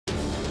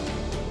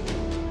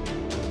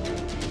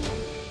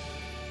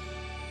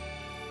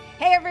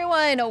Hey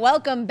everyone,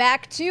 welcome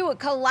back to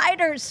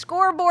Collider's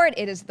Scoreboard.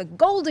 It is the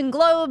Golden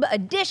Globe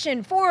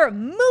edition for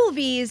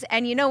movies,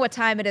 and you know what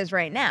time it is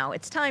right now.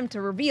 It's time to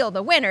reveal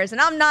the winners,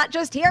 and I'm not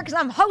just here because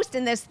I'm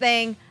hosting this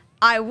thing.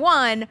 I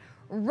won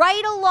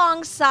right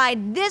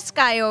alongside this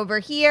guy over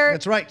here.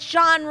 That's right.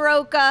 Sean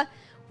Roca.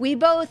 We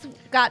both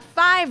got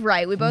 5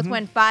 right. We both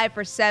went 5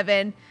 for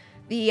 7.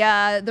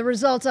 The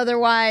results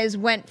otherwise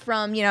went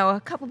from, you know, a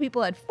couple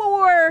people had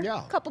 4,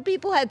 a couple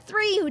people had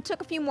 3 who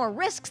took a few more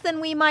risks than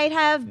we might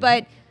have,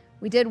 but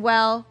we did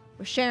well.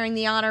 We're sharing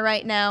the honor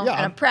right now, and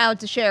I'm proud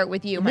to share it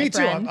with you, my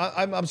friend. Me too.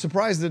 I'm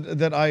surprised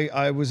that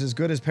I was as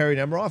good as Perry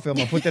Nemiroff.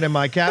 I'll put that in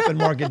my cap and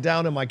mark it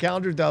down in my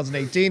calendar.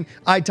 2018,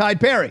 I tied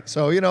Perry.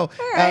 So, you know,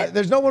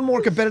 there's no one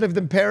more competitive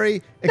than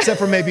Perry, except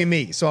for maybe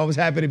me. So I was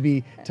happy to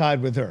be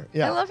tied with her.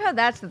 Yeah. I love how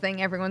that's the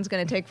thing everyone's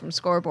going to take from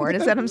Scoreboard,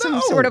 is that I'm some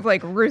sort of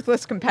like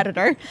ruthless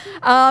competitor.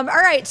 All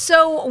right,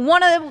 so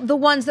one of the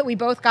ones that we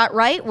both got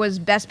right was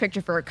Best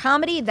Picture for a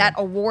Comedy. That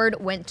award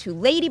went to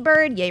Lady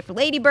Bird. Yay for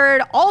Lady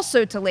Bird.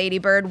 Also to Lady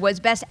Bird was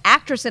Best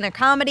Actress in a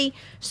Comedy.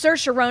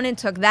 Saoirse Ronan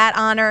took that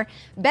honor.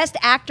 Best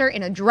Actor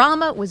in a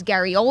Drama was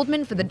Gary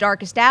Oldman for The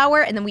Darkest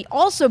Hour. And then we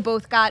also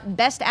both got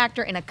Best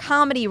Actor in a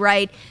Comedy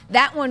right.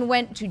 That one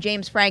went to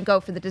James Franco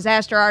for The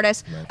Disaster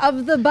Artist.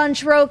 Of the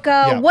bunch,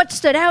 Roca, what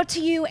stood out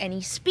to you? Any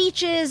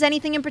speeches?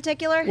 Anything in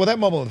particular? Well, that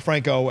moment with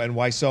Franco and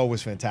Wiseau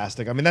was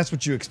fantastic. I mean, that's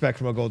what you expect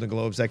from a Golden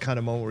Globes, that kind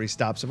of moment where he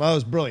stops him. Oh, it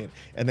was brilliant.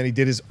 And then he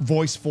did his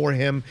voice for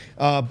him.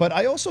 But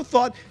I also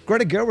thought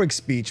Greta Gerwig's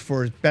speech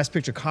for Best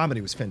Picture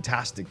Comedy was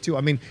fantastic, too.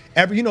 I mean,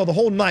 the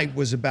whole night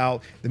was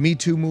about the Me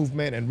Too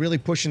movement and really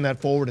pushing that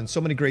forward, and so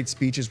many great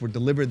speeches were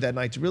delivered that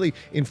night to really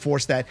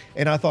enforce that.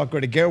 And I thought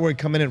Greta Gerwig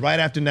coming in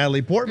right after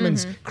Natalie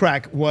Portman's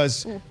crack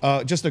was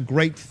just a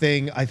great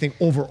thing, I think,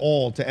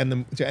 overall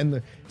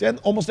to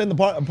almost end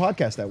the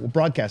broadcast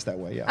that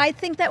way. Yeah, I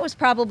think that was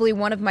probably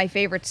one of my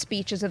favorite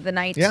speeches of the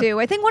night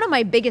too. I think one of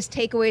my biggest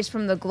takeaways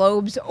from the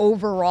Globes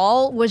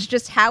overall was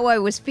just how I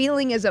was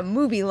feeling as a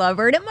movie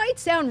lover. And it might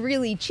sound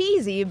really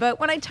cheesy, but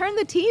when I turned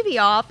the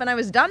TV off and I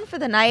was done for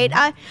the night,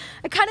 I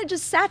kind of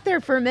just sat there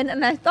for a minute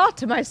and I thought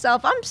to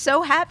myself, I'm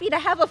so happy to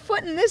have a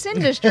foot in this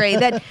industry,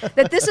 that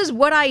this is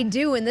what I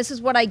do and this is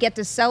what I get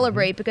to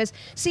celebrate, because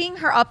seeing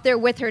her up there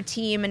with her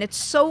team, and it's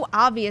so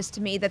obvious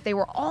to me that they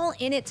were all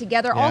in it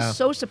together, all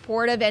so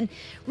supportive, and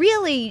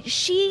really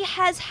she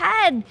has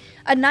had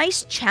a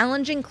nice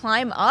challenging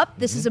climb up.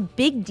 This is a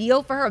big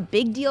deal for her, a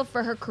big deal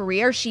for her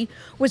career. She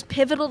was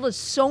pivotal to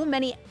so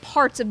many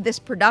parts of this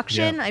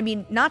production. I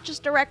mean, not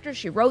just director,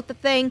 she wrote the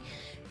thing.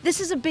 This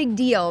is a big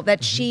deal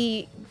that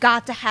she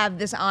got to have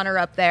this honor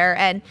up there.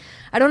 And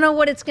I don't know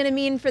what it's going to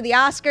mean for the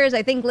Oscars.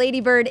 I think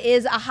Lady Bird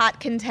is a hot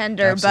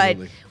contender. But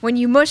when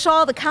you mush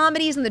all the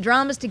comedies and the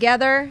dramas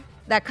together,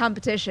 that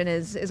competition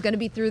is going to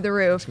be through the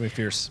roof. It's going to be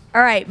fierce.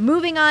 All right,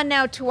 moving on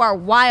now to our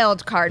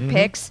wild card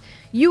picks.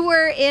 You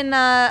were in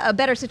a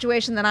better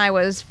situation than I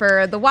was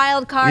for the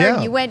wild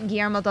card. You went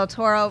Guillermo del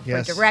Toro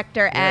for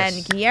director,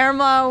 and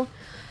Guillermo...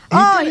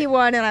 he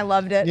won, and I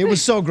loved it. It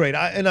was so great.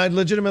 I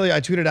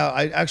tweeted out,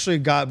 I actually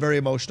got very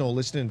emotional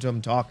listening to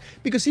him talk,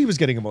 because he was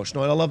getting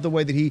emotional. And I love the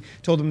way that he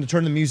told him to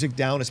turn the music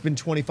down. It's been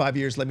 25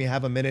 years. Let me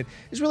have a minute.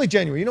 It's really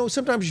genuine. You know,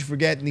 sometimes you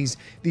forget, and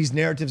these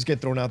narratives get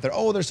thrown out there.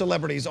 Oh, they're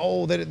celebrities.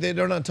 Oh,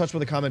 they're not in touch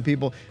with the common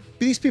people.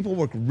 These people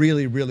work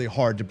really, really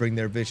hard to bring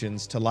their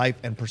visions to life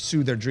and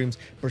pursue their dreams,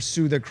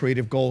 pursue their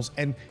creative goals.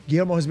 And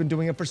Guillermo has been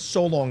doing it for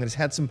so long and has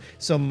had some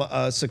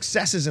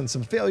successes and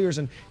some failures.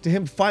 And to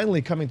him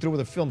finally coming through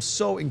with a film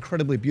so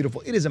incredibly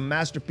beautiful. It is a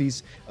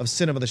masterpiece of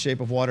cinema, The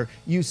Shape of Water.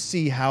 You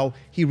see how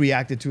he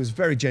reacted to his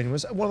very genuine. It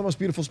was one of the most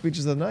beautiful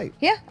speeches of the night.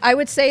 Yeah, I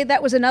would say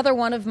that was another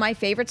one of my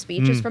favorite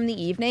speeches from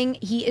the evening.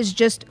 He is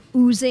just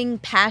oozing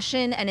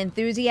passion and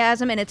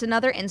enthusiasm, and it's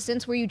another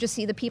instance where you just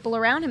see the people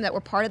around him that were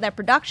part of that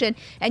production,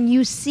 and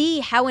you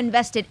see how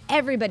invested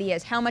everybody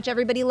is, how much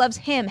everybody loves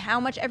him, how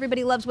much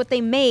everybody loves what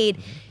they made.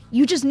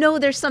 You just know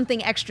there's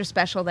something extra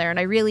special there, and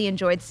I really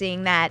enjoyed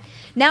seeing that.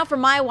 Now for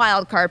my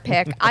wild card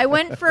pick, I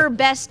went for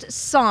Best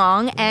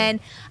Song, and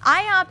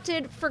I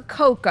opted for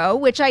Coco,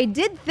 which I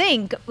did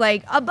think,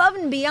 like, Above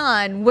and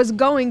Beyond was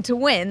going to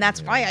win.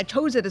 That's why I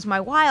chose it as my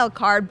wild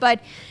card. But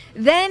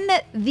then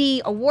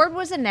the award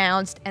was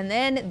announced, and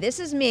then This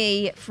Is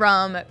Me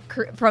from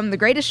The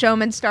Greatest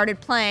Showman started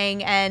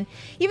playing, and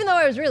even though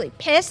I was really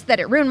pissed that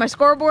it ruined my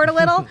scoreboard a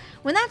little,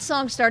 when that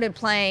song started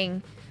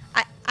playing,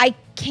 I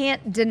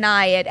can't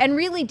deny it. And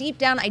really deep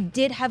down, I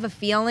did have a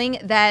feeling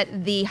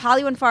that the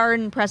Hollywood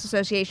Foreign Press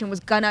Association was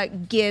gonna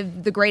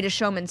give The Greatest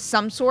Showman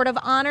some sort of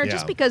honor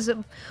just because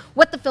of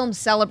what the film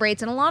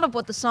celebrates and a lot of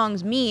what the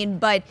songs mean.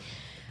 But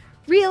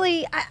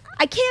really,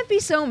 I can't be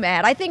so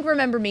mad. I think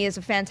Remember Me is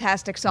a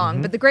fantastic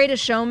song, but The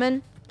Greatest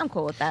Showman, I'm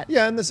cool with that.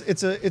 Yeah, and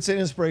it's an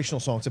inspirational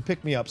song. It's a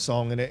pick-me-up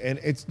song, and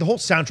it's the whole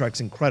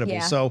soundtrack's incredible. Yeah.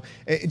 So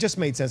it just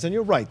made sense. And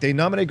you're right. They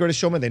nominated Greatest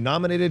Showman, they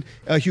nominated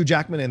Hugh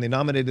Jackman, and they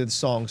nominated the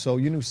song. So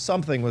you knew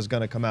something was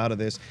going to come out of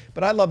this.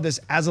 But I love this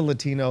as a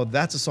Latino.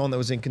 That's a song that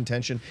was in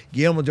contention.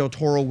 Guillermo del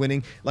Toro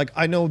winning. Like,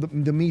 I know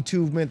the Me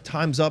Too movement,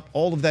 Time's Up,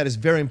 all of that is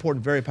very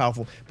important, very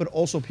powerful. But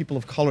also people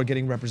of color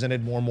getting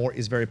represented more and more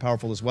is very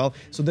powerful as well.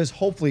 So this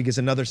hopefully is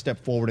another step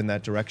forward in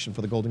that direction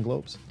for the Golden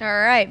Globes. All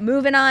right,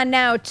 moving on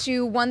now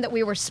to one that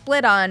we were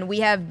split on. We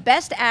have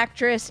Best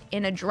Actress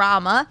in a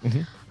Drama.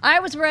 I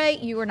was right,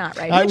 you were not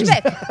right. Who'd you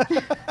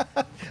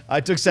pick?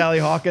 I took Sally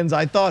Hawkins.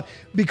 I thought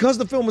because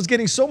the film was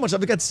getting so much,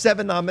 I've got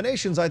 7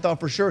 nominations, I thought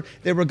for sure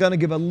they were going to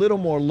give a little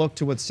more look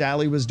to what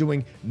Sally was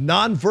doing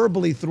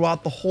non-verbally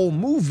throughout the whole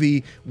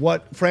movie,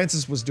 what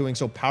Frances was doing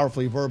so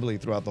powerfully verbally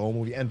throughout the whole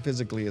movie and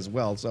physically as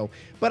well. So,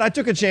 but I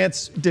took a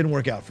chance. It didn't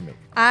work out for me.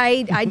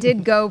 I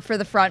did go for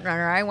the front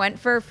runner. I went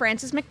for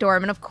Frances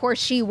McDormand. Of course,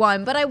 she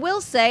won. But I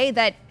will say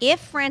that if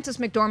Frances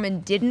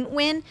McDormand didn't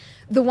win,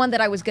 the one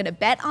that I was going to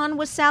bet on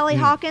was Sally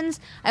Hawkins.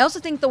 I also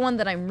think the one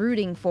that I'm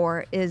rooting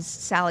for is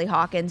Sally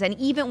Hawkins. And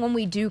even when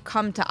we do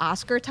come to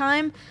Oscar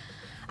time,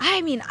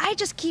 I mean, I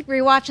just keep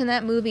rewatching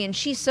that movie, and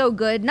she's so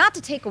good. Not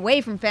to take away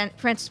from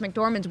Frances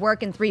McDormand's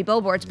work in Three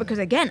Billboards, because,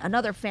 again,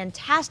 another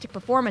fantastic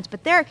performance.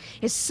 But there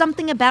is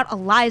something about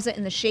Eliza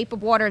in The Shape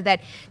of Water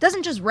that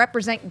doesn't just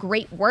represent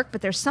great work,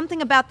 but there's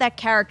something about that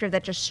character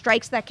that just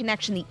strikes that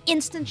connection the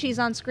instant she's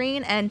on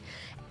screen. And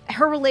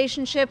her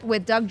relationship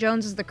with Doug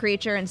Jones as the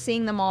creature and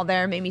seeing them all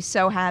there made me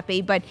so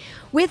happy. But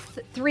with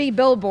Three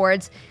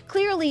Billboards,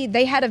 clearly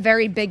they had a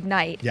very big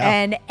night. Yeah.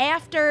 And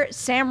after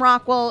Sam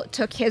Rockwell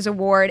took his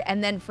award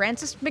and then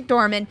Frances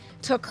McDormand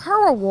took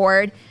her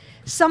award,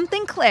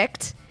 something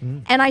clicked.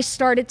 And I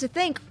started to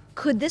think,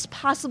 could this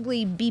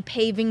possibly be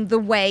paving the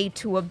way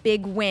to a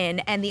big win?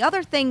 And the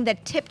other thing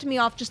that tipped me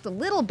off just a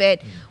little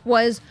bit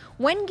was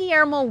when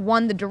Guillermo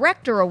won the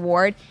director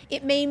award,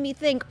 it made me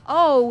think,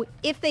 oh,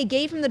 if they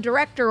gave him the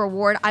director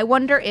award, I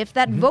wonder if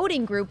that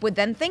voting group would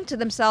then think to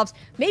themselves,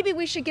 maybe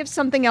we should give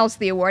something else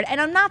the award.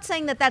 And I'm not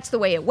saying that that's the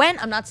way it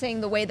went. I'm not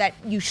saying the way that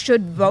you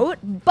should vote,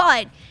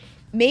 but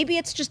maybe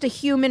it's just a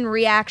human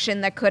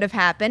reaction that could have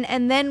happened.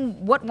 And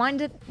then what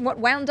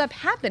wound up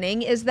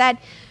happening is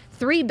that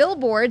Three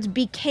Billboards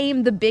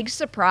became the big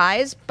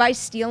surprise by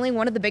stealing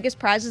one of the biggest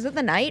prizes of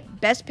the night,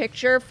 Best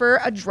Picture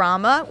for a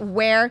Drama,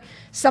 where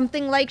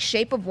something like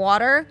Shape of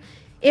Water,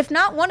 if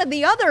not one of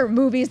the other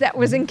movies that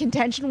was in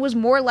contention, was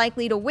more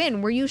likely to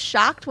win. Were you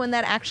shocked when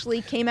that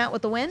actually came out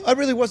with the win? I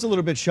really was a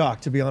little bit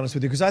shocked, to be honest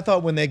with you, because I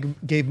thought when they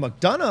gave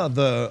McDonough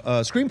the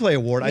screenplay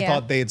award, I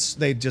thought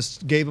they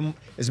just gave him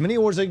as many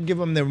awards as they could give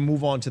him, then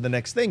move on to the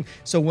next thing.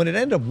 So when it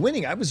ended up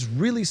winning, I was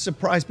really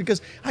surprised,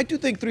 because I do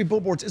think Three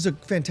Billboards is a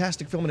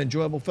fantastic film, an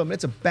enjoyable film.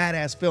 It's a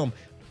badass film,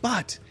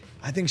 but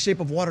I think Shape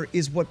of Water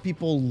is what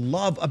people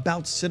love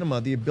about cinema,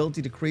 the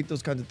ability to create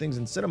those kinds of things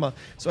in cinema.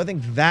 So I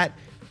think that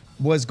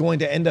was going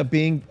to end up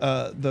being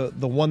the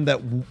one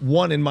that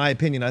won, in my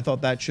opinion. I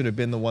thought that should have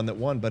been the one that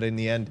won, but in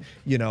the end,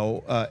 you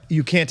know,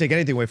 you can't take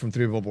anything away from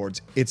Three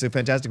Billboards. It's a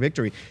fantastic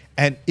victory,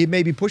 and it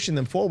may be pushing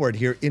them forward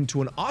here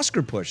into an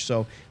Oscar push.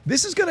 So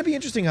this is going to be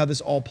interesting how this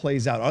all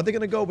plays out. Are they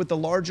going to go with the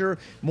larger,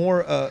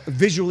 more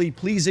visually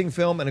pleasing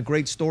film and a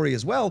great story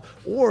as well,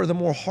 or the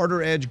more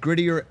harder edge,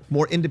 grittier,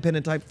 more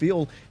independent type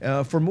feel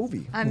for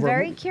movie? I'm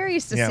very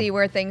curious to see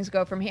where things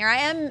go from here. I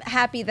am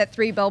happy that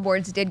Three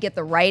Billboards did get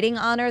the writing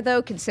honor,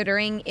 though, considering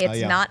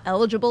it's not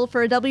eligible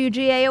for a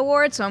WGA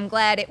award. So I'm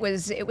glad it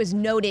was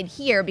noted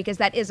here, because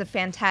that is a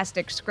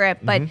fantastic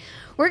script. But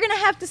we're going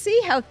to have to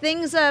see how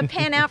things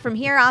pan out from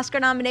here. Oscar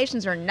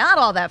nominations are not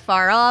all that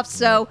far off.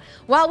 So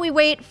while we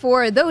wait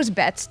for those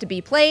bets to be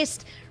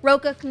placed,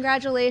 Rocha,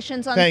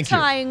 congratulations on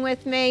tying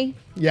with me.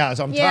 Yeah,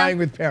 so I'm tying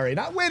with Perry.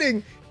 Not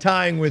winning,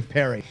 tying with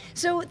Perry.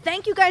 So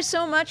thank you guys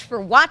so much for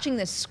watching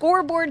this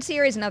Scoreboard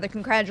series. Another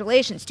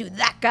congratulations to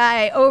that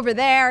guy over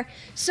there.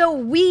 So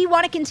we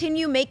want to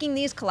continue making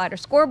these Collider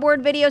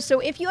Scoreboard videos. So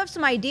if you have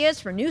some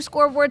ideas for new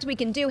scoreboards we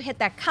can do, hit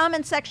that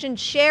comment section,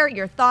 share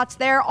your thoughts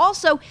there.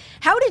 Also,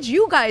 how did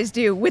you guys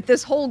do with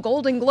this whole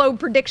Golden Globe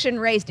prediction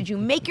race? Did you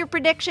make your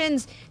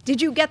predictions? Did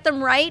you get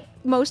them right?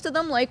 Most of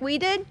them like we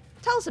did?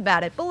 Tell us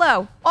about it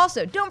below.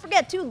 Also, don't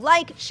forget to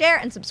like, share,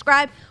 and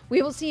subscribe.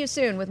 We will see you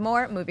soon with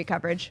more movie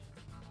coverage.